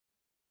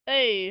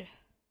Hey,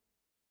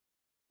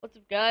 what's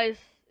up, guys?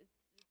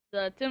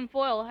 It's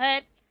Tinfoil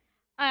Hat.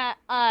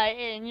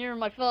 And you're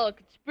my fellow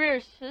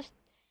conspiracist,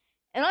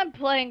 and I'm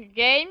playing a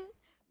game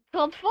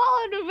called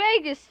Fallout New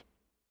Vegas.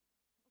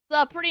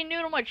 It's pretty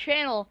new to my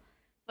channel,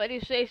 if I do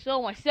say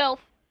so myself.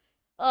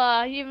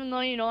 Even though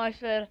I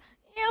said,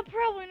 yeah, I'll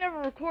probably never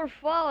record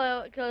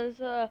Fallout because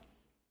it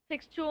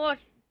takes too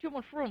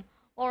much room.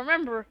 Well,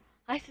 remember,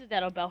 I said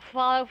that about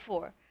Fallout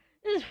 4.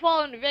 This is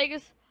Fallout New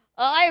Vegas.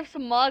 I have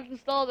some mods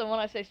installed, and when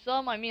I say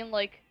some, I mean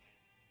like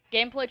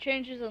gameplay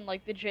changes and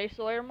like the Jay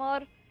Sawyer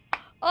mod.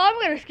 I'm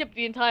gonna skip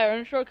the entire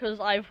intro because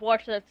I've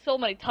watched that so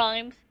many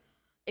times.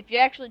 If you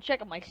actually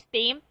check out my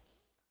Steam,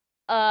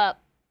 uh,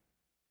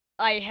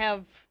 I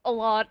have a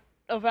lot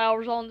of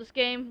hours on this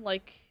game,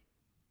 like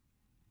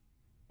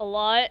a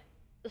lot.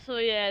 So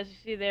yeah, as you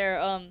see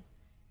there,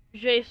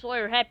 Jay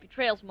Sawyer Happy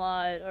Trails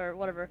mod or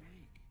whatever.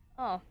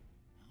 Oh, How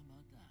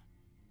about that?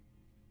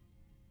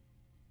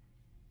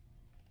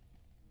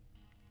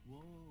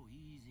 Whoa,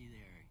 easy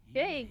there,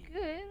 okay, easy.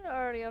 good.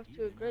 Already off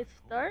to You've a been great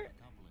out cold start.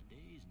 a couple of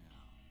days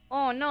now.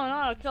 Oh no, Now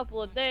not a for some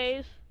couple of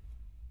days. questions.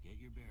 Get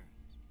your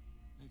bearings.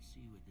 Let's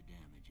see what the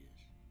damage is.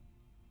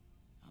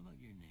 How about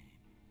your name?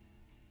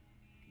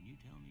 Can you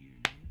tell me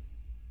your name?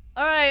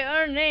 All right,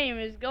 our name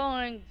is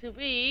going to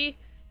be.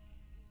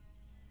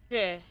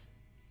 Okay.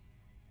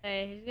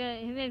 Hey,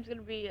 his name's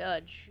gonna be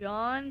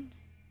John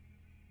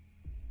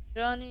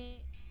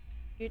Johnny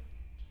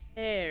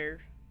Guitar.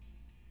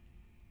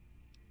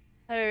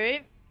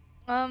 Alright.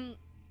 Um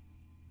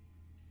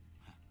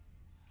I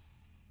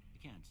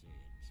can't say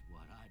it's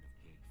what I'd have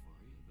picked for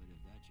you, but if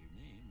that's your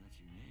name, that's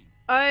your name.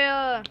 I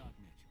I'm Doc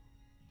Mitchell.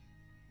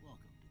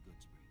 Welcome to Good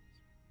Springs.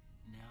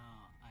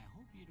 Now, I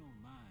hope you don't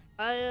mind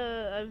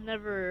I've fumbling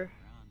never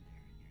around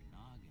there in your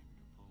noggin to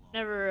pull all the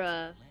never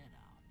bits of lead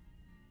out.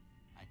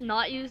 I take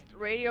not pride used in the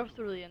what I radio do.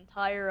 through the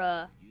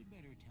entire You'd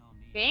better tell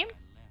me if game. I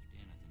left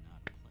anything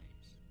out of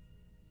place.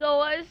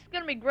 So this is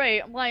gonna be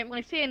great.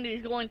 My sanity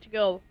is going to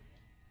go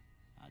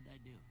How'd I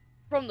do?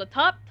 from the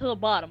top to the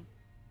bottom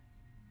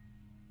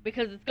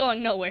because it's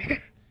going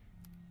nowhere.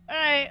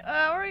 Alright,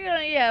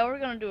 we're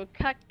gonna do a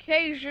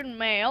Caucasian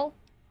male.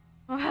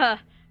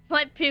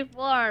 My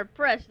people are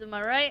impressed, am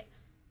I right?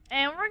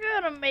 And we're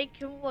gonna make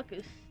him look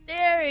as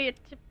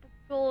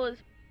stereotypical as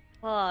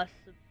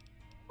possible.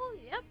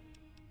 Yep.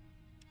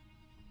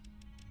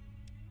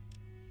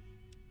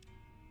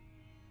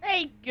 There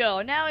you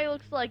go. Now he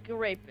looks like a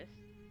rapist.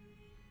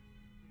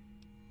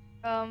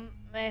 My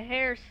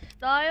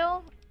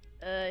hairstyle.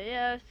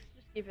 Yes.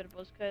 Just keep it a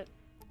buzz cut.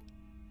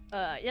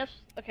 Yes.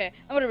 Okay.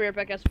 I'm gonna be right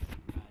back, guys.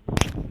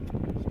 Right in.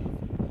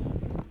 Stuff like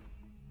that.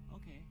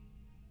 Okay.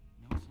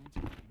 No sense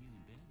in keeping you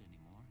in bed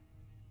anymore.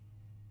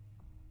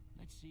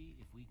 Let's see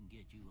if we can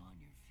get you on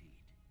your feet.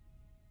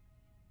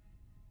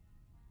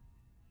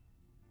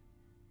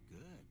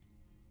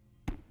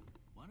 Good.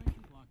 Why don't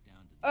you walk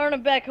down to the Earn it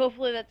desk? back.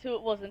 Hopefully that too.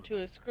 It wasn't too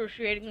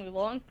excruciatingly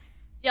long.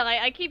 Yeah,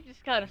 I keep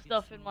this kind of Take it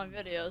stuff in my slow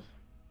now. videos.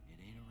 It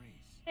ain't a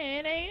race.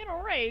 It ain't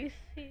a race.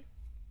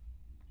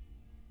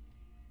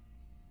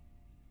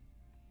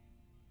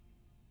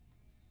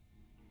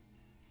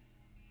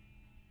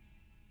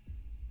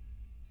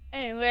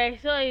 Anyway,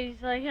 so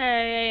he's like,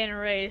 hey, it ain't a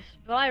race,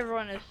 but I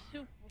run it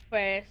super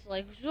fast,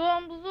 like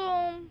zoom,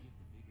 zoom.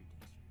 Give the vigor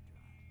tester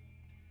a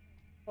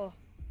try. Oh,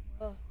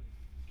 oh.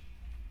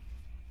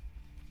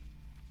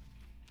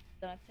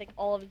 Then I take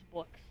all of his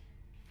books.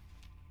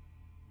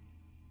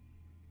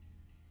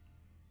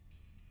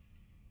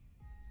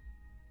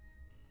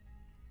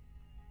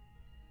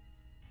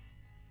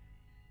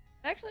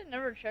 I actually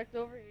never checked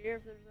over here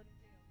if there's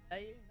anything of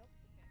value. Nope.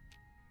 Okay.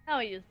 Now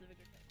I use the vigor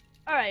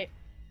test. Alright.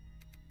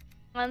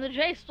 And the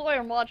J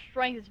Sawyer mod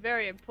strength is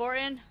very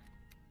important.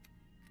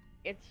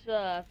 It's,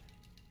 as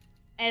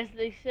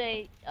they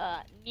say,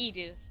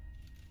 needed.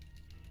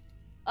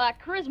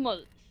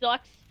 Charisma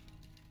sucks.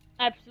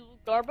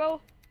 Absolute garbo.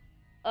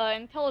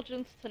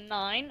 Intelligence to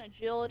 9.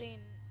 Agility.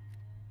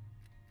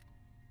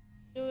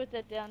 Do it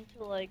that down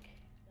to, like,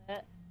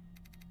 that.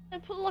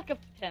 And put luck up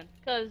to 10.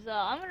 Because,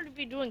 I'm going to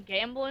be doing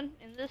gambling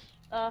in this,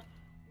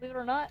 believe it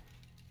or not.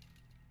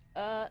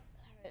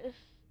 This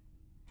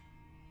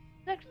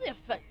actually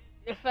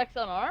effects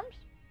on arms?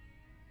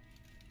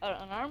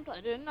 Unarmed?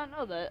 I did not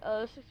know that.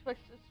 This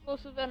affects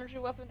explosive energy,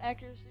 weapon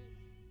accuracy,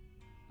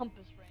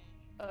 compass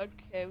range.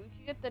 Okay, we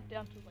can get that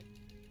down to like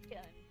 10.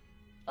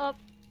 Up.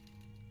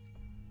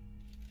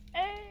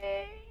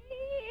 Hey,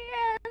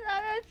 yeah,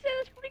 I'd say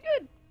that's pretty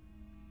good.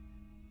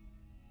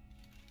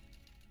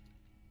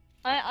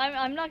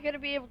 I'm not gonna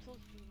be able to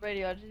listen to the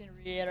radio. I just need to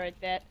reiterate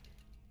that.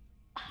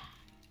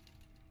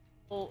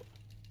 Oh,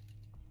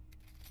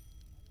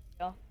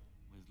 yeah.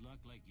 With luck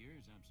like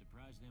yours, I'm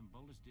surprised them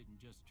bullets didn't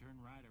just turn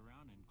right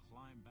around and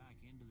climb back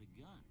into the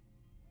gun.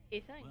 Hey,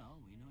 thanks. Well,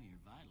 we know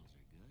your vitals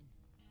are good,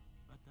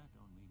 but that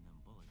don't mean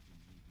them bullets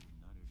didn't leave you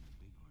nuttered and a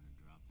bighorn are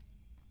dropping.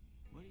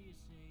 What do you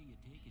say you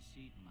take a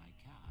seat in my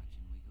couch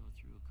and we go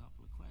through a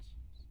couple of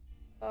questions?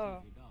 See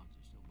Oh, if your dogs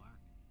are still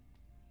barking.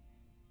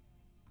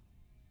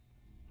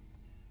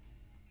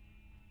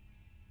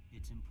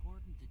 It's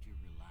important that you're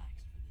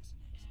relaxed for this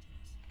next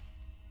test.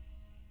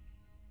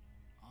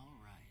 All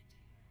right.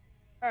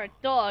 Alright,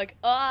 dog.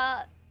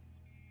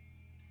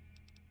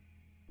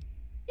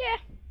 Yeah.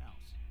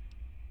 House.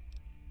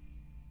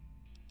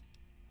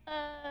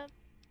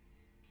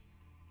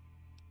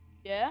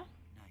 Yeah.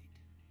 Night.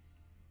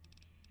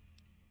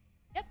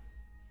 Yep.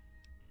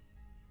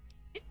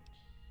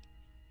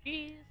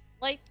 Cheese,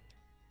 light,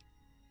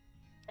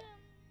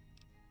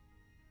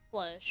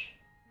 flesh,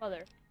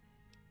 mother,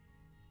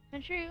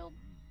 and shield.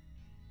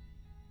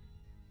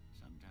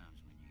 Sometimes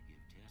when you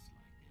give tests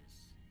like this,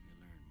 you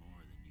learn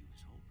more than you was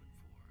hoping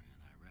for,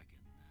 and I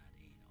reckon that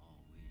ain't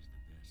always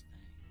the best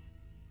thing.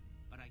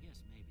 But I guess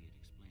maybe it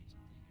explains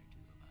a thing or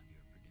two about your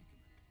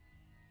predicament.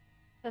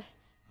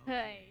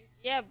 Hey,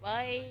 yeah,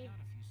 bye. I got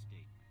a few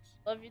statements.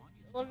 Love you, I want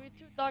you to love tell you me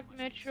too, who Doc was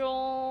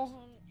Mitchell.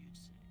 something you'd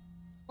say.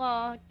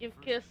 Give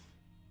First kiss.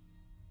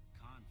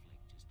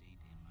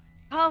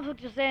 Conflict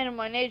just ain't in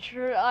my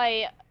nature. Conflict is in my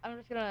nature. I'm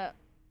just gonna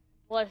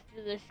let's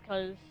do this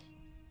because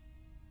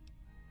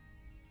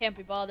can't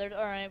be bothered.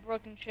 All right,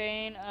 broken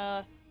chain.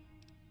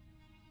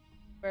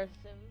 Bears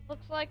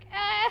looks like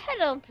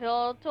head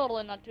uphill.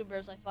 Totally not two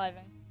bears like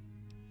fiving.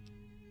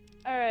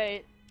 All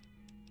right.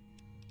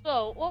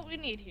 So what we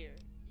need here?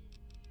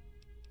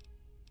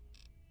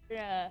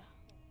 Yeah.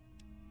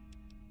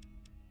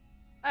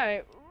 All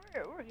right,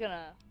 we're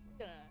gonna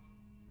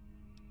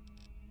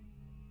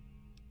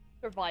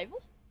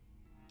survival.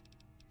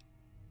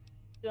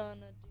 Gonna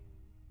do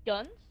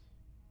guns,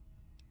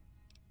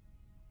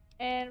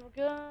 and we're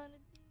gonna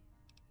do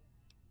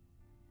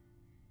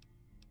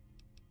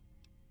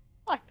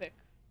lockpick.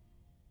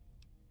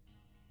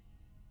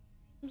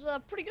 Seems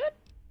pretty good.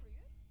 Pretty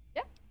good.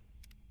 Yeah.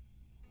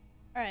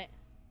 All right.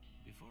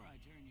 Before I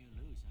turn you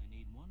loose, I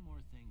need one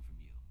more thing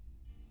from you.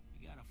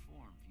 You got a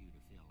form for you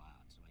to fill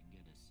out so I can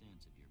get a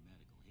sense of your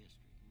medical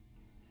history.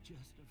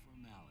 Just a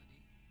formality.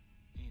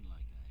 Ain't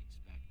like I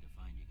expect to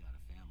find you got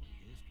a family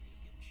history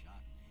of getting shot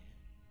in the head.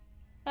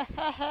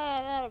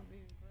 That'll be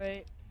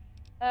great.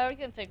 We're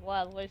gonna take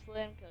Wild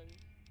Wasteland because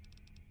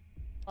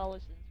Wild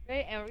Wasteland's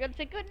great, and we're gonna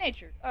take Good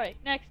Natured. All right,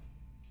 next.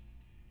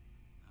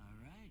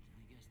 Alright,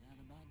 I guess that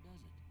about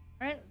does it.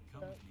 All right.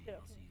 Come with me,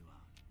 I'll see you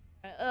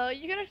out. Alright,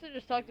 you can actually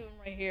just talk to him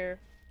right here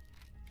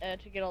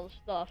to get all the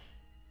stuff.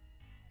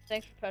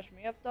 Thanks for patching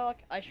me up, Doc.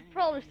 I should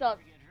probably stop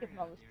skipping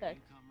all this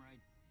text.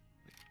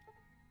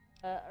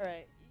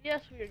 Alright.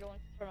 Yes, we are going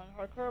to turn on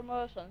hardcore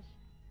mode since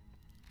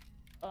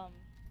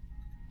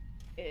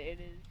it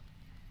is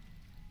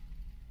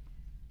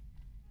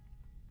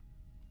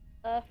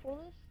for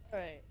this.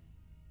 Alright.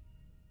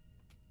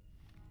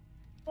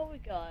 What we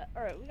got?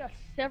 Alright, we got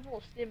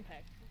several stim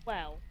packs.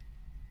 Wow.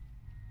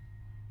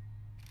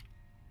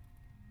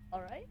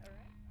 Alright.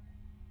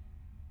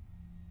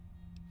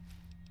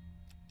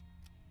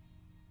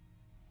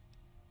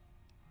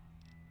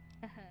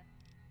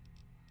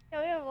 Yeah,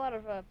 we have a lot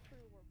of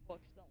pre-war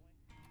books, don't we?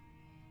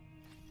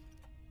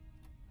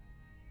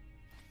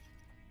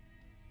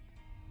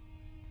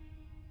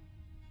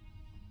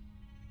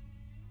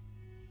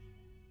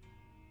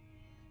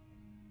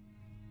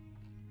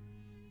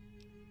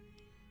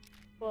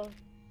 Well,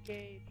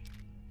 gauge.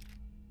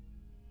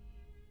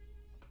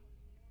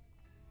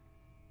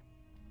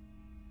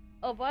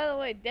 Oh, by the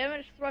way,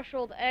 damage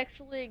threshold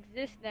actually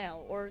exists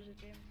now, or is it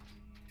damage?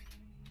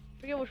 I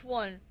forget which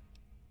one,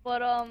 but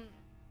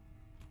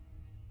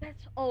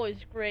that's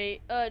always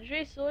great.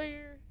 Jay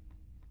Sawyer,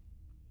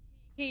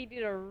 he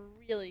did a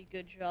really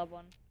good job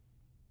on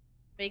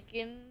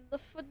making the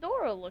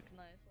fedora look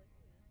nice. Like,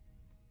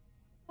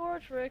 fedora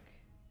trick.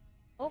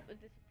 Oh, it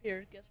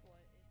disappeared. Guess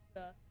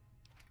what?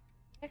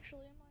 It's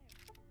actually in my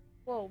inventory.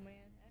 Whoa, man.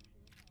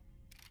 Actually,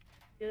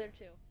 the other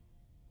two.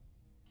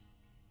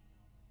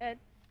 Ed.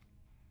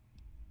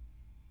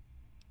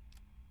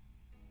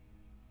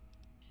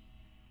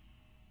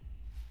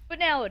 But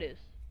now it is.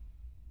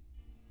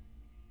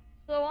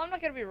 So I'm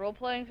not gonna be role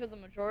playing for the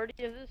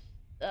majority of this.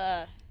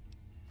 I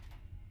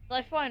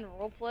find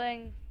role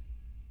playing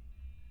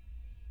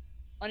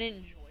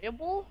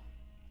unenjoyable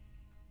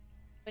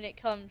when it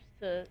comes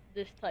to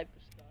this type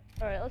of stuff.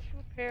 All right, let's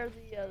repair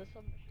the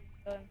submachine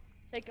gun.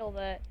 Take all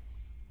that,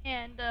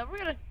 and we're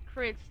gonna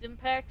create stim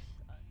packs.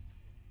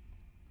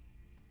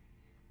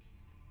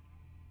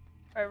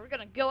 All right, we're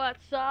gonna go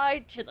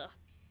outside to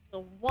the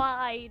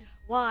wide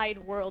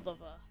world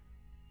of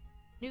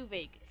New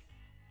Vegas.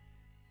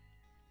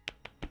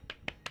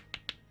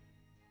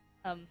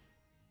 Yeah, so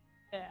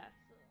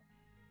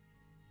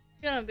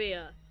it's gonna be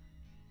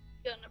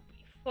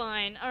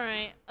fine. All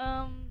right,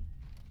 I'm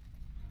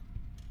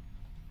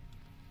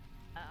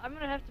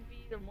gonna have to be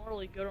either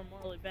morally good or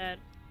morally bad.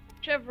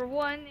 Whichever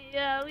one,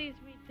 yeah,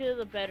 leads me to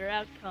the better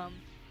outcome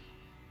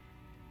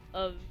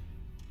of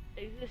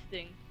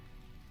existing.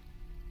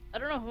 I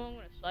don't know who I'm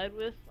gonna side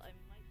with. I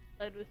might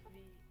side with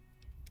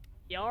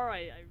the NCR.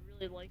 I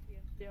really like the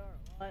NCR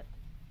a lot.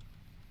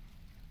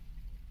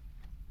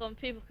 Some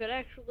people could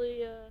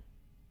actually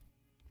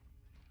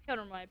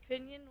counter my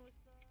opinion with,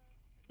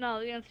 no,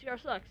 the NCR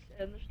sucks,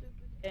 and they're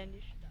stupid, and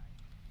you should die.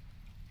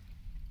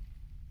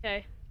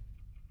 Okay.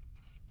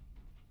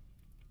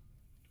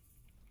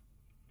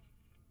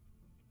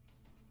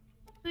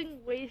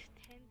 weighs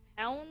 10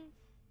 pounds?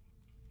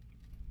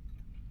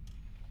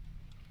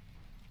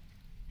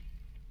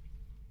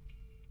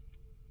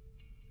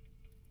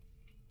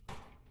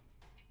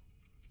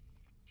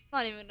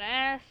 Not even gonna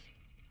ask.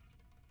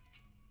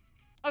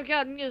 Oh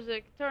god,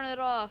 music, turn it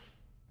off.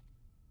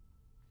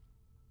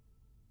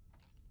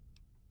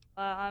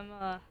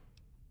 I'm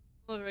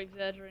over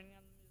exaggerating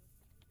on the music.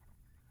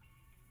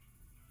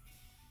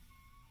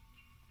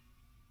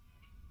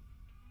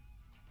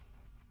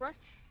 Fresh?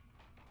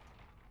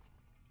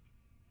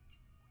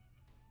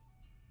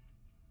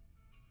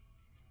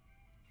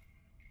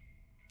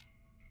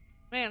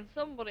 Man,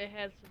 somebody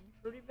had some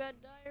pretty bad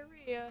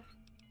diarrhea.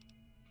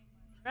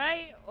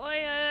 Right? Oh,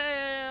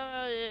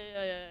 yeah.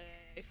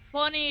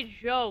 Funny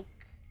joke.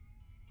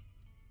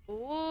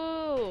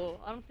 Ooh,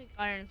 I don't think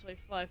irons weigh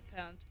 5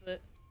 pounds,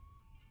 but...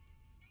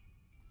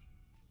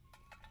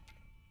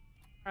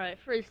 Alright,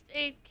 first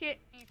aid kit,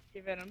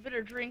 antivenom,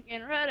 bitter drink,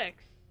 and Red-X.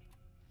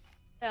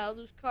 Yeah, I'll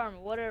lose karma,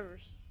 whatever.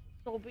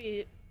 So be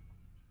it.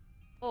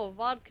 Oh,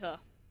 vodka.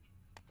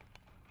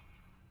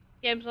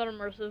 Game's not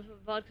immersive.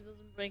 Vodka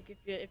doesn't break if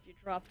you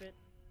drop it.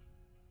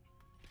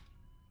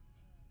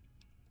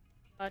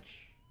 Touch.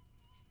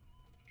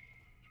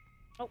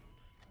 Oh.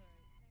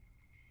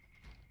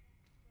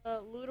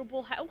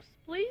 Lootable house,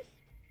 please.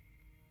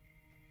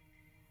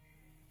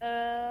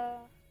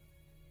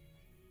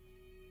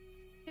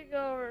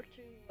 Go over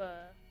to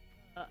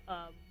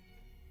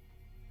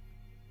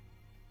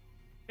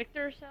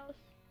Victor's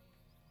house,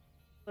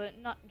 but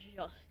not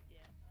just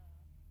yet.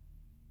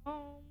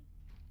 Home.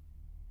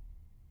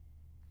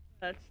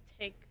 Let's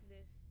take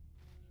this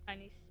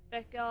tiny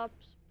spec ops.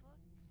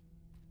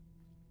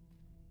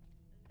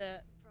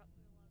 That probably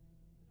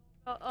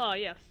a lot of people know about. Oh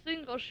yeah,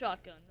 single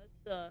shotgun.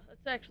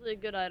 That's actually a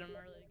good item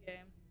early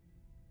game.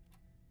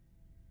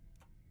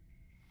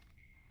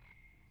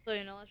 So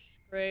you know that's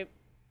just great.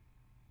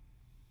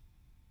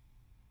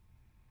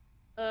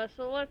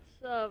 So let's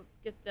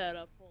get that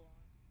up. Hold on.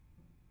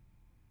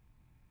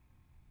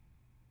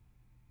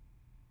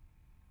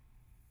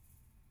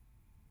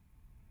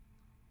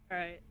 All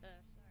right. Sorry.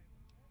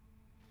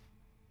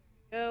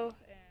 There we go.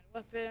 And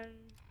weapon.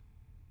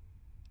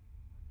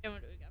 And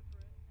what do we got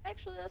for it?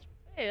 Actually, that's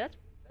good.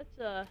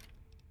 So,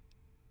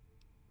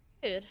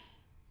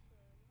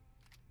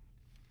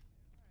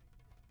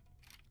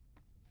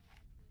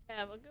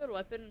 have a good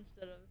weapon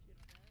instead of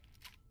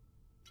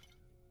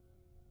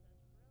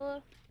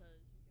that.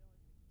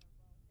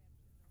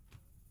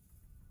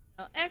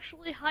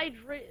 Actually,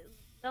 hydrate.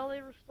 Now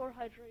they restore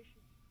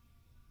hydration.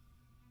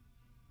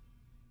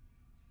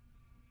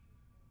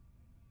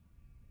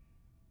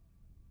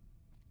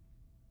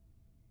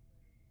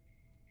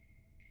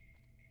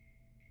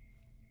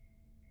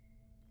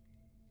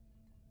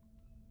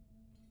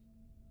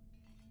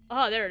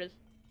 Ah, there it is.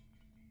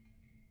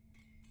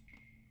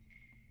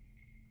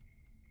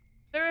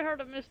 Very hard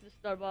to miss this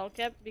star bottle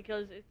cap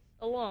because it's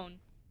alone.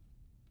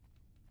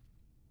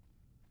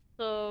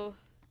 So,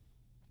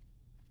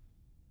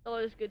 it's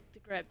always good to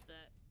grab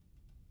that.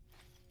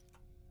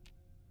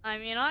 I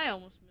mean, I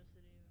almost missed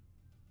it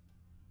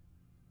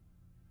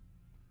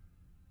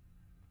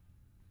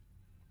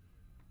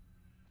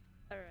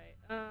even. Alright,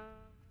 I'm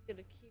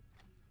gonna keep...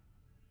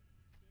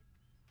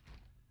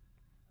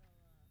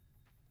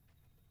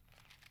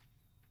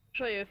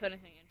 show you if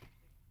anything interesting.